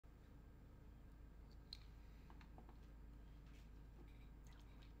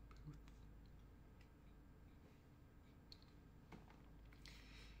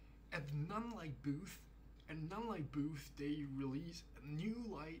At the Nunlight booth, they release a new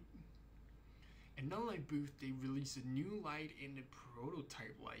light. At Nunlight booth, they release a new light and a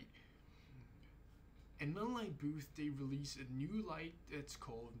prototype light. At Nunlight booth, they release a new light that's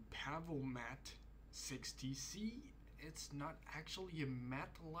called Pavomat 60C. It's not actually a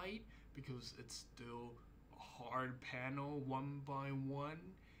matte light because it's still a hard panel 1x1,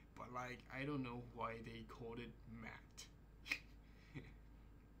 but like I don't know why they called it matte.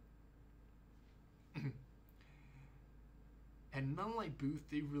 At Nunlight booth,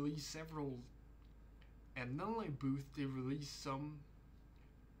 they release several. At Nunlight booth, they release some.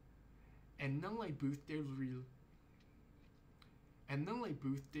 At Nunlight booth, At Nunlight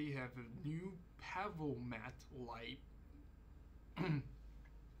booth, they have a new Pavomat light.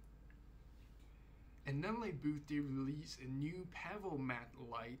 At Nunlight booth, they release a new Pavomat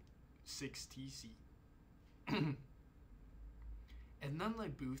light 60C. At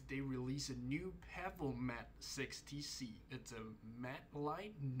Nunlight booth, they release a new Pavomat 60C. It's a matte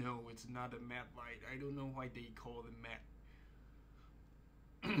light? No, it's not a matte light. I don't know why they call it matte.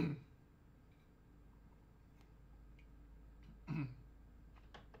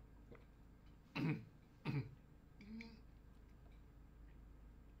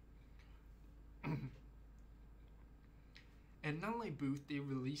 At Nunlight booth, they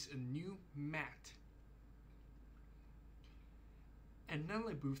release a new matte. At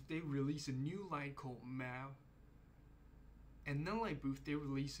Nunlight booth, they release a new light called At Nunlight booth, they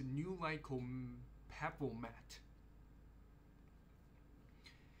release a new light called Pavomat.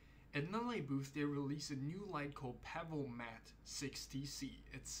 At Nunlight booth, they release a new light called Pavomat 60C.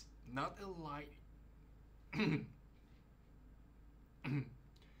 It's not a light.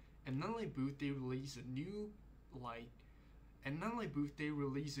 At Nunlight booth, they release a new light. At Nunlight booth, they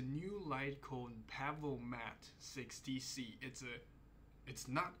release a new light called Pavomat 60C. It's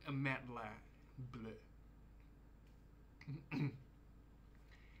not a matte light. Bleh.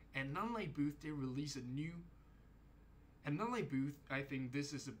 At Nunlight booth, they release a new. At Nunlight booth, I think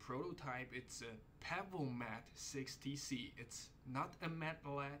this is a prototype. It's a Pavomat 60C. It's not a matte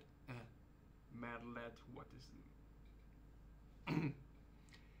light. Matte light. What is it?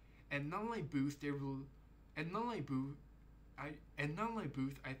 At Nunlight booth, they will. At Nunlight booth. At Nunlight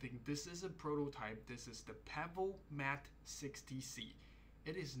booth, I think this is a prototype. This is the Pavomat 60C.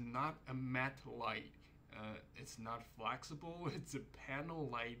 It is not a matte light. It's not flexible. It's a panel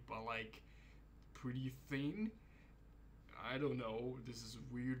light, but like pretty thin. I don't know. This is a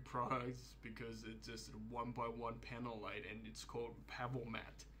weird product because it's just a 1x1 panel light, and it's called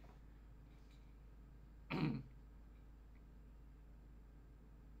Pavomat.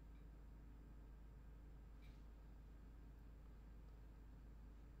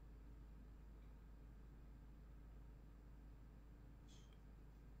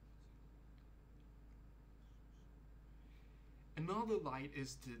 Another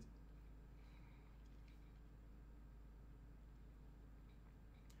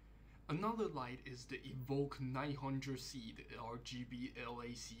light is the Evoke 900C, the RGB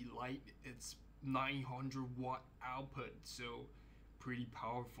LAC light. It's 900 watt output, so pretty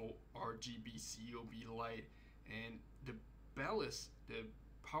powerful RGB COB light. And the ballast, the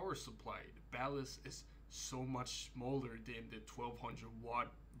power supply, the ballast is so much smaller than the 1200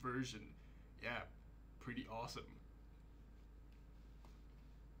 watt version. Yeah, pretty awesome.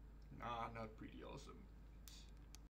 Nah, not pretty awesome.